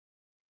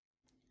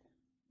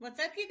What's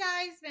up, you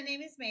guys? My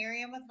name is Mary.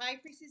 I'm with High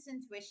Priestess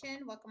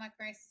Intuition. Welcome, my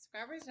current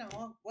subscribers, and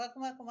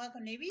welcome,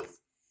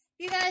 newbies.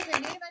 If you guys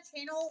are new to my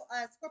channel,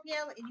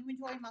 Scorpio, and you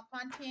enjoy my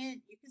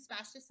content, you can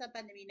smash the sub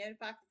button to be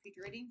notified for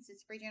future readings. This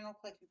is free general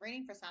collective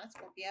reading for sign of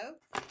Scorpio.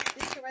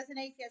 This will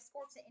resonate if you have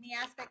Scorps in any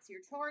aspects of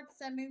your chart: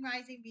 Sun, Moon,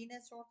 Rising,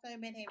 Venus, North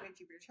Node, Midheaven,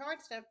 Jupiter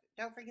charts.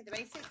 Don't forget the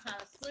basics. Time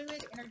is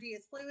fluid. Energy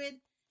is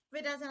fluid. If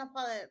it doesn't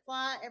apply, let it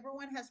fly.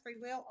 Everyone has free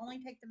will. Only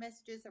take the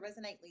messages that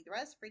resonate. Leave the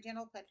rest. Free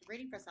general collective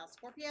reading for sign of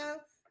Scorpio.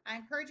 I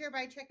encourage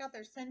everybody to check out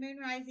their Sun, Moon,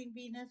 Rising,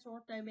 Venus,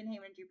 North Node,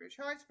 Midheaven, and Jupiter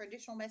charts for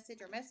additional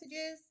message or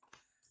messages.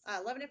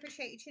 Love and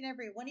appreciate each and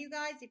every one of you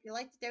guys. If you'd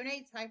like to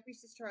donate, it's High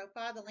Priestess Tarot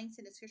 5. The link's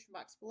in the description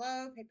box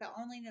below. PayPal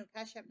only, no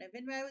Cash App, no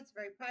Venmo. It's a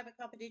very private,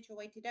 confidential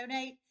way to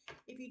donate.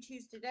 If you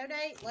choose to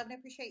donate, love and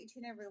appreciate each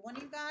and every one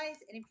of you guys.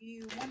 And if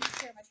you want to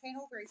share my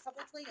channel very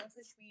publicly on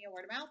social media,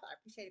 word of mouth, I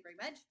appreciate it very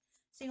much.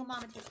 Single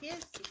mama, two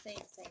kids, same.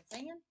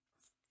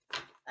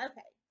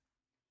 Okay.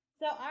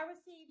 So I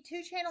received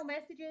 2 channel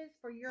messages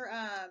for your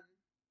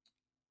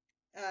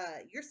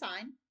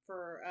sign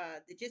for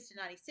the Jist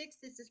 96.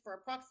 This is for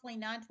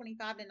approximately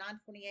 9/25 to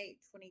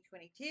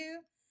 9/28/2022.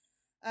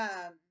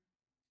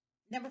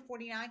 Number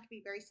 49 could be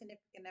a very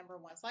significant number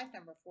in one's life.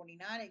 Number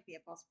 49, it could be a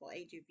possible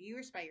age of you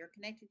or somebody you're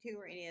connected to,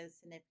 or any is a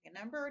significant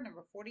number.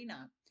 Number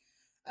 49.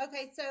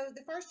 Okay, so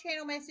the first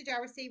channel message I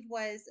received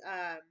was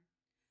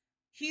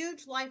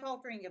huge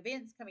life-altering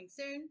events coming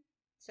soon.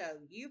 So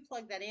you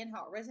plug that in,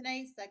 how it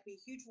resonates. That could be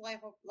huge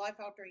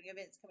life-altering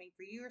events coming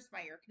for you or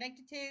somebody you're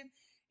connected to.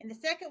 And the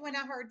second one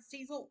I heard,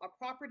 seizure a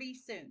property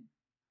soon.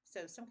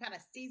 So some kind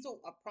of seizure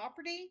of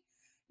property.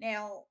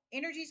 Now,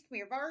 energies can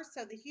be reversed.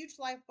 So the huge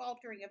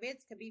life-altering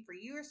events could be for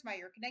you or somebody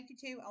you're connected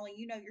to. Only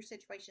you know your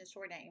situation,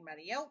 story, not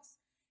anybody else.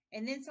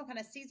 And then some kind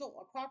of seizure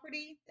of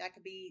property. That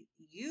could be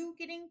you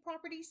getting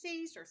property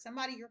seized or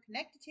somebody you're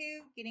connected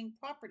to getting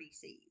property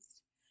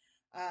seized.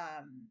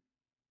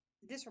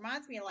 This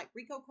reminds me of like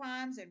RICO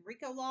crimes and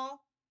RICO law,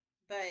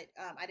 but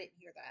I didn't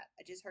hear that.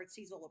 I just heard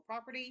seizure of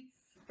property.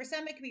 For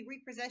some, it could be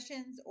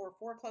repossessions or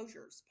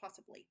foreclosures,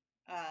 possibly,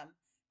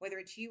 whether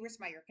it's you or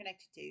somebody you're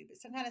connected to. But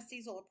some kind of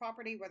seizure of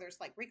property, whether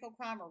it's like RICO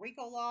crime or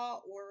RICO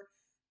law, or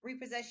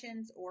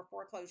repossessions or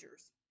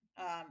foreclosures.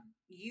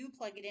 You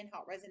plug it in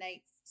how it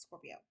resonates,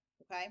 Scorpio.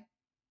 Okay.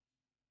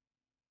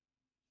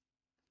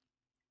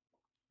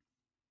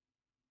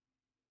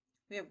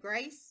 We have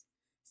Grace.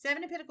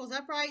 7 of Pentacles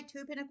upright, 2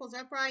 of Pentacles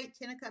upright,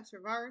 10 of Cups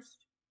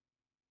reversed.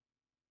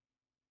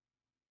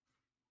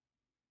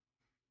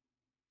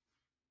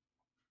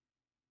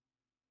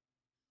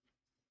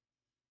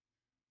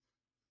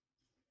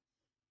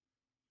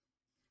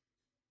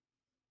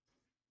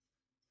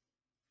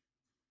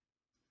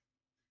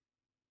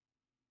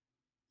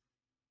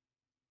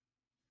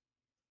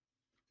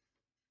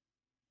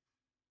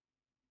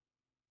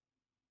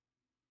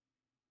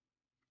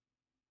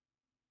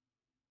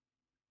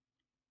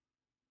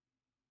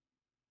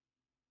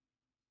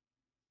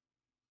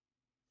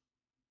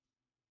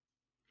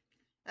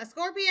 A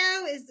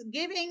Scorpio is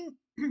giving,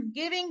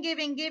 giving to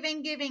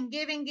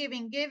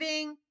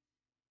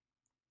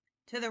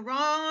the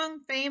wrong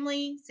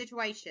family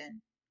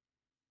situation.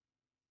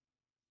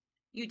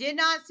 You did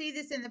not see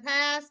this in the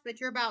past,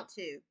 but you're about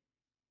to.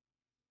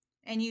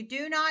 And you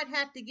do not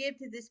have to give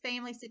to this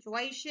family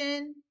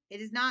situation.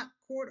 It is not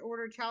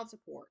court-ordered child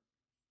support.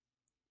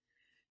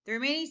 The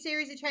remaining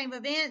series of chain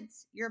of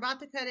events, you're about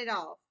to cut it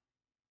off.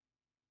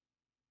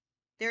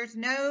 There's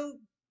no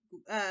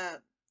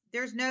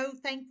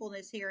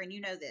thankfulness here, and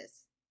you know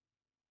this.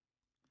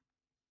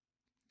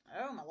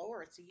 Oh my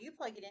Lord. So you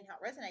plug it in how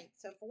it resonates.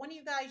 So for one of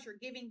you guys, you're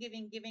giving to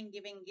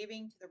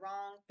the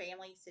wrong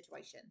family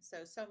situation.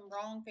 So some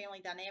wrong family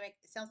dynamic.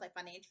 It sounds like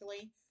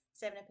financially.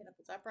 7 of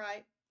Pentacles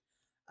upright.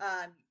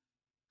 I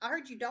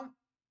heard you don't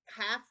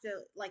have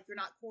to, like, you're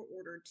not court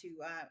ordered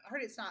to, I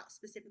heard it's not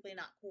specifically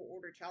not court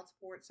ordered child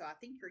support. So I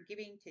think you're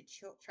giving to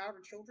child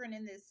or children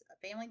in this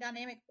family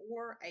dynamic,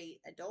 or a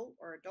adult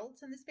or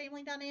adults in this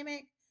family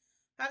dynamic.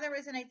 How that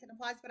resonates and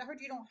applies, but I heard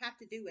you don't have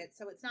to do it.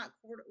 So it's not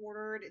court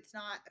ordered. It's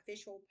not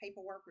official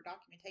paperwork or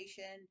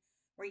documentation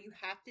where you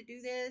have to do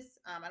this.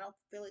 I don't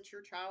feel it's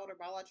your child or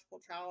biological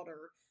child,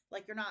 or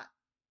like you're not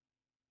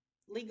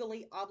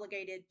legally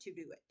obligated to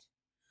do it,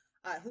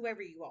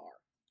 whoever you are.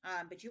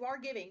 But you are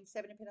giving.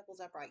 7 of Pentacles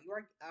upright. You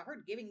are, I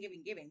heard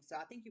giving. So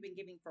I think you've been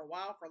giving for a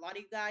while for a lot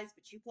of you guys,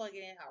 but you plug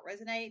it in how it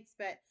resonates.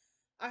 But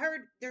I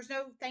heard there's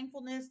no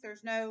thankfulness.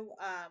 There's no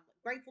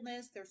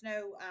gratefulness. There's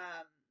no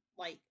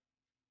like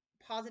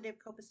positive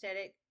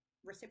copacetic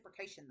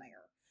reciprocation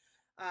there.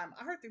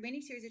 I heard through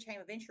many series of chain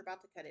events you're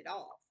about to cut it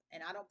off,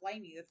 and I don't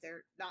blame you if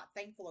they're not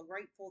thankful or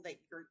grateful that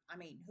you're, I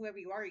mean, whoever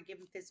you are, you're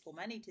giving physical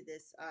money to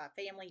this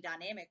family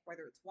dynamic,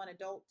 whether it's one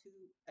adult,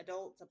 2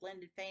 adults, a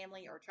blended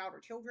family, or a child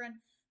or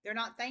children. They're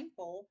not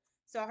thankful,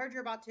 so I heard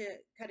you're about to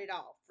cut it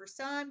off. For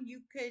some,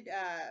 you could,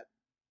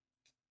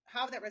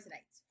 however that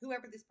resonates,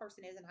 whoever this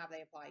person is and how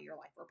they apply to your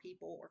life, or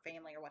people, or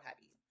family, or what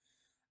have you.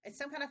 It's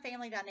some kind of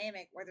family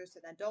dynamic, whether it's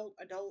an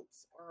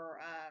adults,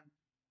 or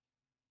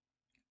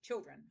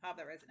children, how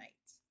that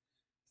resonates.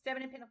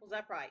 7 of Pentacles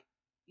upright.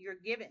 you're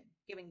given.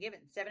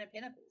 7 of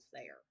Pentacles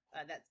there.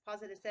 That's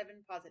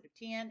 +7,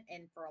 +10.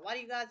 And for a lot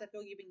of you guys, I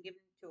feel you've been given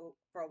to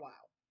for a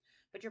while.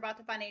 But you're about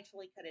to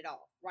financially cut it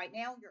off. Right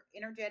now, you're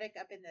energetic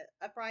up in the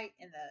upright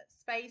in the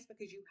space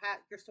because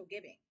you're still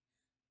giving.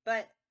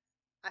 But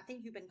I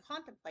think you've been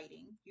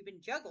contemplating, you've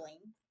been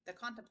juggling the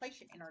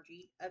contemplation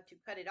energy of to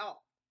cut it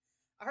off.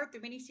 I heard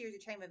through many series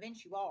of chain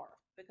events you are,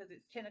 because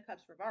it's 10 of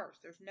Cups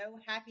reversed. There's no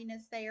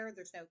happiness there.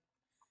 There's no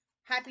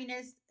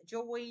happiness,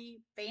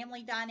 joy,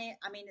 family dynamic.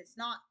 I mean, it's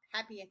not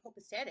happy and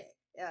copacetic.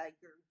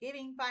 You're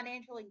giving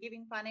financially,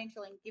 giving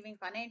financially, and giving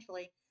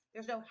financially.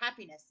 There's no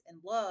happiness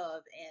and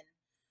love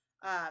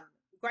and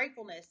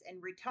gratefulness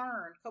and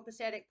return,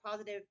 copacetic,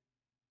 positive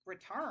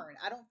return.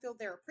 I don't feel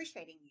they're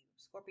appreciating you,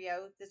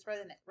 Scorpio. If this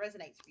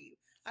resonates for you,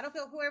 I don't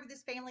feel whoever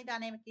this family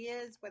dynamic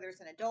is, whether it's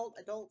an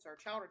adults, or a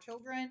child or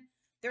children,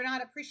 they're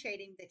not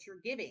appreciating that you're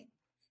giving.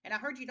 And I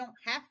heard you don't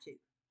have to.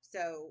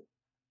 So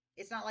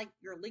it's not like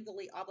you're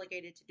legally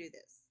obligated to do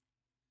this.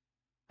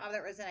 How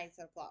that resonates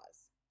and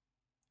applies.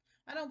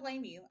 I don't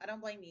blame you. I don't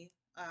blame you,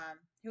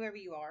 whoever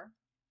you are.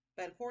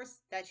 But of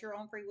course, that's your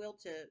own free will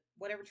to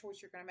whatever choice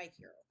you're going to make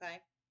here,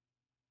 okay?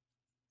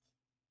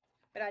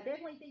 But I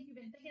definitely think you've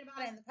been thinking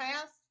about it in the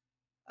past.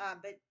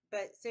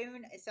 But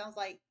soon it sounds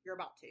like you're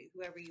about to,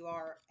 whoever you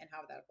are and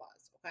how that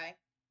applies, okay?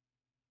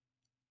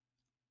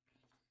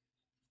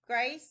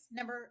 Grace,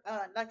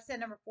 like I said,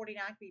 number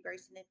 49 could be a very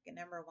significant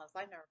number of one's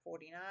life, number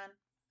 49.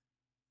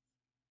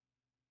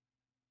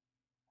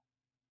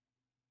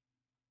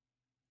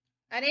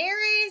 An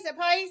Aries, a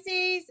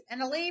Pisces,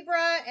 and a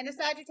Libra, and a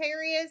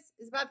Sagittarius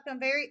is about to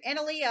become and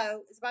a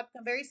Leo is about to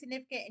become very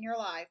significant in your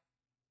life.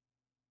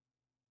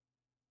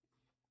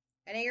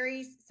 An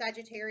Aries,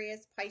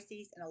 Sagittarius,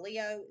 Pisces, and a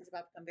Leo is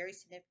about to become very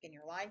significant in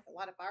your life. A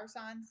lot of fire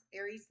signs: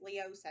 Aries,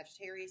 Leo,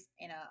 Sagittarius,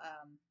 and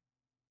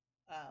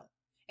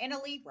a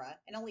Libra,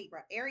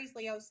 Aries,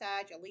 Leo,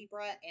 Sag, a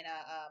Libra, and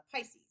a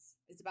Pisces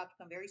is about to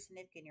become very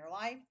significant in your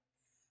life.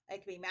 It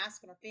could be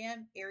masculine or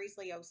femme, Aries,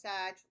 Leo,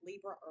 Sag,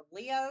 Libra, or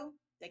Leo.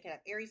 They could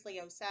have Aries,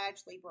 Leo, Sag,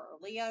 Libra, or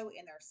Leo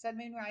in their sun,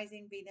 moon,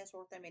 rising, Venus,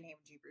 or them in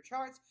Jupiter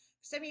charts.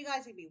 For some of you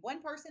guys, it could be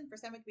one person. For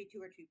some, it could be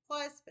 2 or 2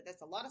 plus, but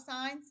that's a lot of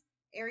signs.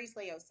 Aries,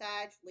 Leo,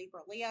 Sag,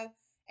 Libra, Leo,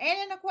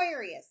 and an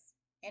Aquarius.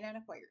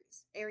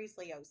 Aries,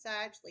 Leo,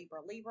 Sag,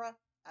 Libra, Libra.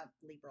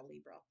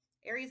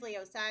 Aries,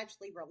 Leo, Sag,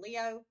 Libra,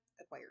 Leo,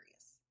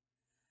 Aquarius.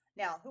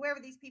 Now, whoever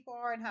these people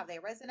are and how they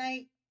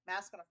resonate,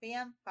 masculine or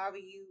femme, however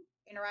you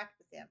interact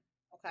with them,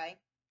 okay?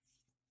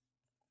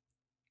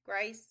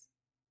 Grace.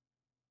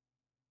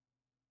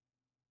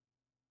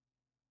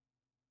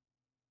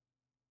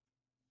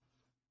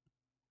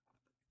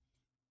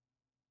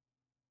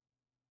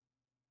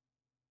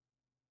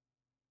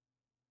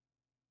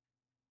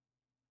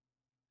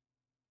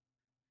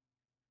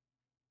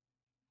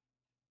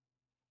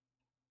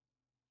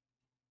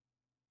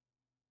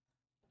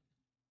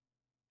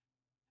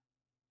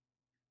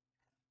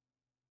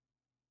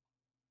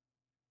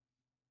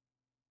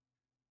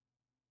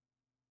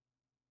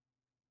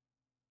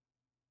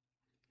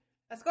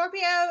 A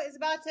Scorpio is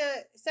about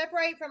to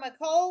separate from a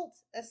cult.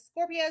 A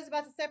Scorpio is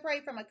about to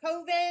separate from a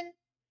coven.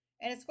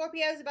 And a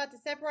Scorpio is about to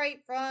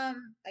separate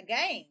from a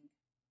gang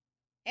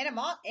and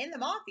in the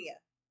mafia.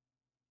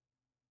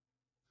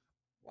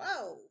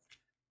 Whoa.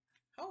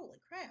 Holy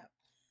crap.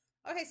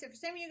 Okay, so for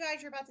some of you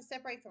guys, you're about to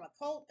separate from a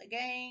cult, a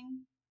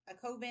gang, a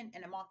coven,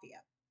 and a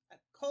mafia. A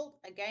cult,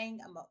 a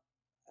gang, a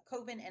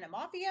coven, and a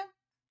mafia.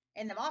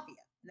 And the mafia.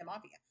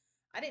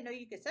 I didn't know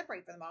you could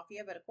separate from the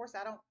mafia, but of course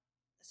I don't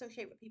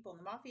associate with people in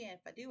the mafia. And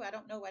if I do, I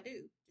don't know I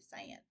do. Just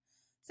saying.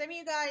 Some of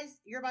you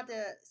guys, you're about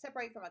to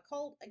separate from a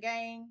cult, a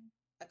gang,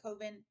 a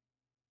coven,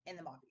 and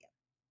the mafia.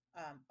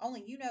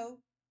 Only you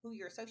know who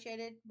you're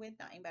associated with,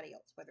 not anybody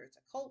else, whether it's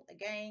a cult, a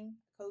gang,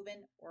 a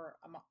coven, or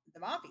the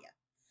mafia.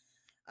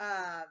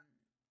 I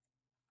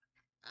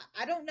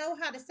don't know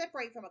how to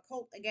separate from a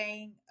cult, a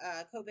gang,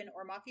 coven,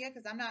 or mafia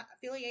because I'm not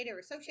affiliated or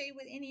associated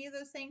with any of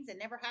those things and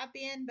never have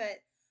been.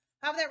 But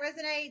how that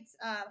resonates,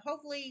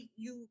 hopefully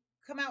you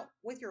come out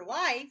with your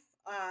life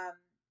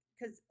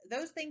because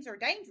those things are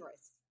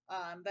dangerous.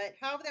 But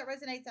however that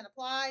resonates and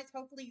applies,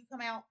 hopefully you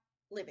come out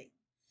living.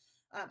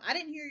 I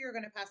didn't hear you're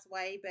going to pass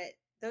away, but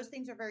those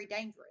things are very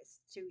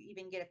dangerous to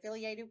even get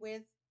affiliated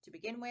with to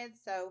begin with.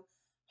 So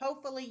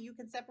hopefully you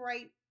can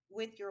separate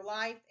with your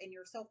life and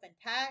yourself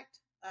intact.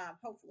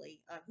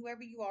 Hopefully,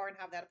 whoever you are and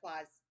how that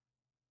applies,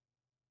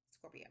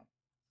 Scorpio.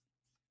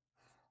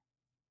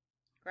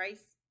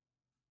 Grace.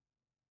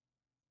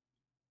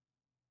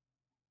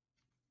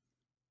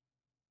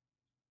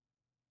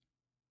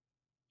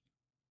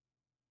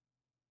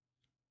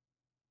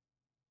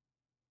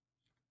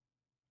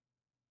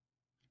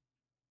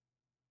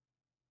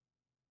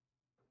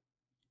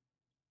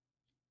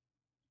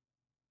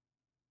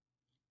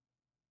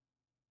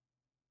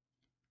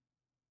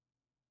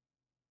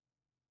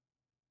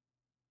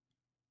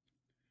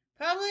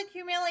 Public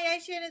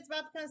humiliation is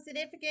about to become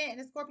significant in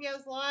a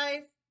Scorpio's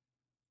life.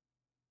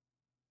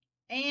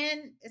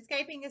 And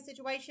escaping a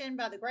situation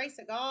by the grace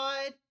of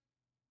God.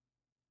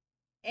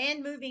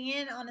 And moving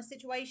in on a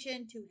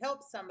situation to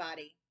help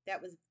somebody.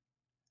 that was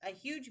a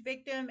huge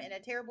victim in a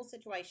terrible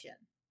situation.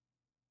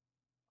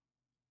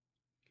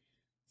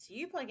 So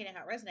you plug it in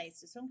how it resonates.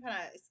 So some kind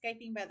of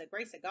escaping by the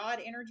grace of God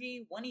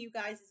energy. One of you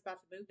guys is about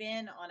to move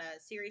in on a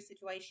serious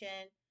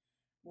situation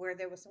where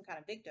there was some kind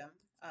of victim.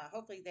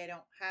 Hopefully they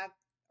don't have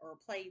or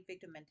play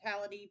victim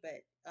mentality,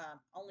 but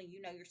only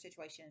you know your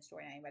situation and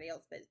story, not anybody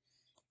else. But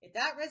if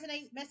that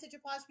resonates, message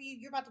applies for you,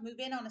 you're about to move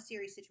in on a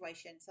serious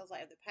situation. Sounds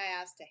like of the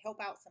past to help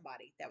out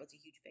somebody that was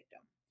a huge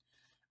victim.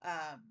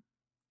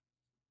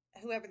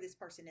 Whoever this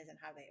person is and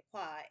how they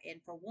apply. And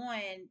for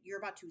one, you're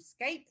about to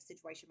escape the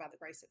situation by the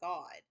grace of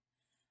God.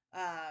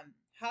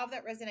 How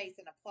that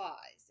resonates and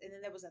applies. And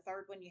then there was a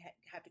third one, you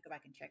have to go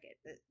back and check it.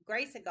 The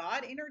grace of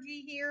God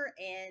energy here.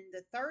 And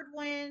the third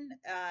one,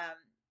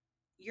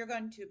 you're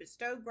going to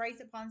bestow grace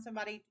upon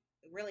somebody,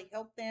 really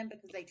help them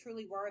because they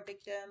truly were a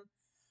victim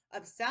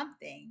of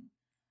something.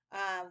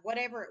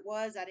 Whatever it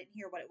was, I didn't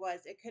hear what it was.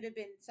 It could have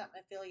been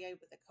something affiliated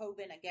with a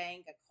coven, a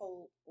gang, a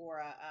cult,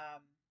 or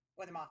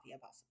or the mafia,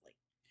 possibly.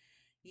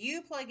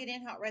 You plug it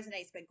in how it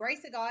resonates. But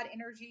grace of God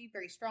energy,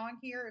 very strong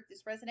here. If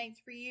this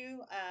resonates for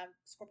you,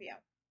 Scorpio.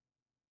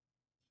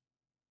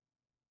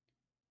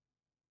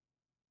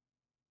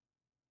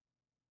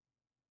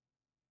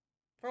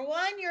 For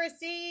one, you're a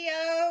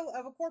CEO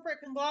of a corporate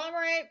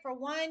conglomerate. For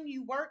one,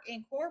 you work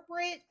in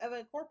corporate of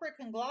a corporate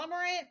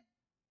conglomerate.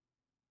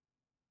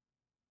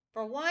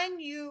 For one,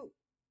 you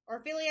are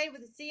affiliated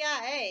with the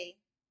CIA.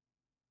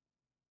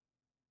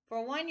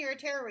 For one, you're a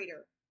tarot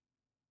reader.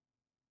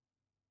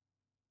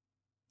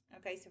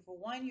 Okay, so for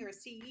one, you're a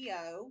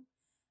CEO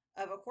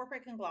of a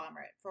corporate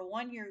conglomerate. For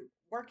one, you're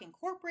working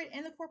corporate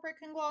in the corporate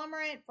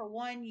conglomerate. For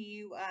one,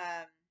 you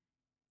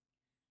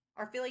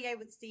are affiliated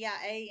with the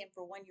CIA. And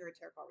for one, you're a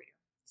tarot reader.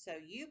 So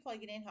you plug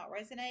it in how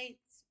it resonates.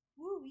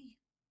 Woo-wee.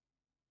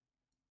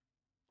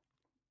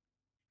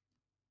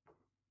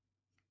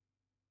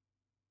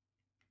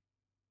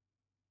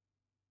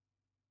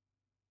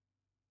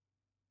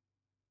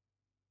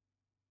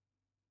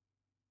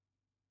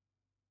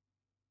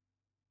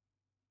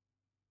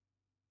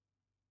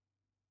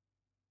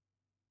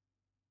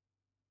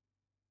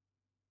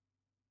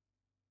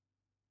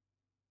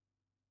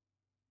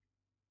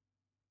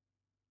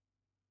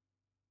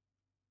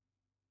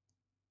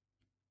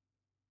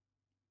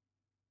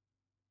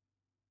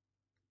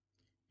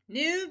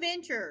 New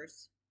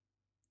ventures.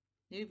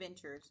 New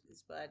ventures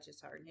is what I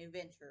just heard. New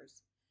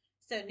ventures.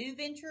 So new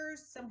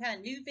ventures, some kind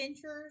of new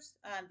ventures.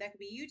 That could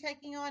be you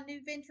taking on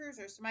new ventures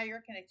or somebody you're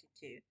connected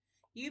to.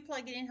 You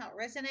plug it in how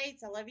it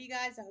resonates. I love you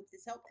guys. I hope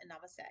this helped, and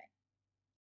namaste.